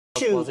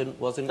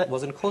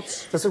was in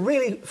cuts. There's a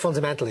really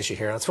fundamental issue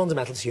here, and it's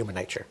fundamental to human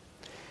nature.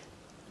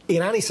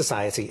 In any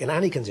society, in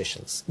any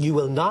conditions, you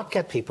will not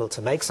get people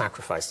to make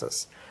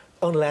sacrifices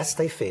unless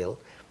they feel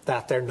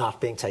that they're not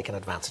being taken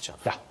advantage of.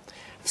 Yeah.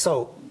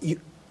 So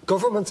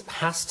government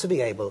has to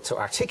be able to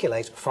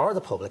articulate for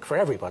the public, for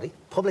everybody,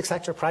 public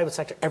sector, private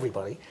sector,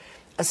 everybody,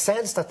 a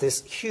sense that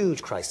this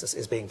huge crisis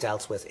is being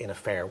dealt with in a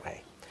fair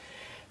way.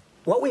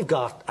 What we've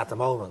got at the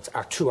moment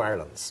are two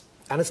Irelands.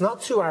 And it's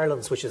not two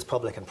Irelands which is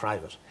public and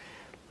private.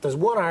 There's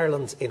one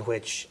Ireland in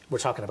which we're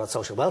talking about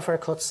social welfare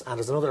cuts, and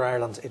there's another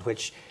Ireland in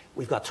which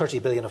we've got 30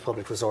 billion of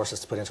public resources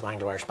to put into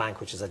Anglo-Irish Bank,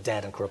 which is a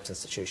dead and corrupt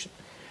institution.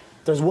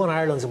 There's one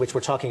Ireland in which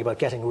we're talking about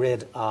getting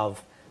rid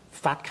of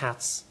fat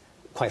cats,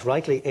 quite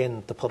rightly,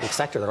 in the public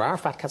sector. There are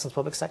fat cats in the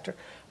public sector.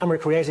 And we're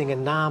creating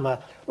in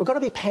NAMA, we're going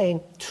to be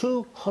paying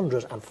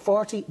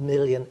 240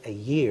 million a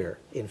year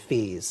in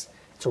fees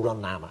to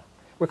run NAMA.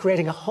 We're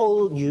creating a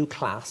whole new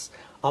class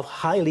of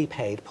highly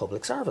paid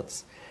public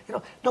servants. You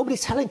know,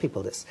 nobody's telling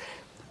people this.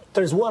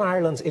 There's one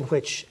Ireland in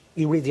which,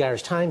 you read the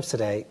Irish Times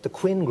today, the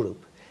Quinn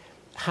Group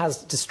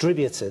has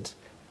distributed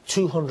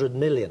 200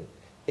 million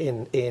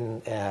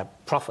in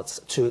profits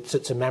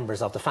to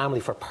members of the family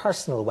for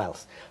personal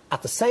wealth.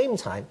 At the same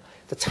time,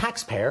 the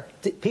taxpayer,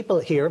 the people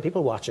here,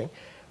 people watching,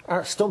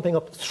 are stumping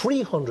up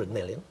 300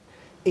 million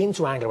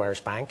into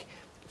Anglo-Irish Bank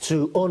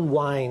to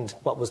unwind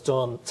what was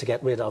done to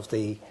get rid of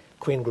the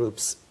Quinn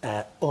Group's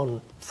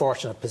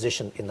unfortunate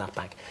position in that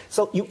bank.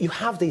 So you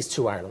have these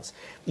two Irelands.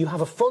 You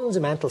have a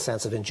fundamental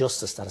sense of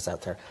injustice that is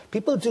out there.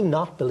 People do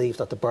not believe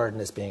that the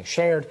burden is being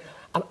shared.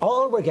 And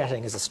all we're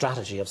getting is a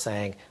strategy of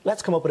saying,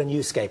 let's come up with a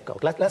new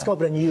scapegoat. Let's come up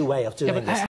with a new way of doing this.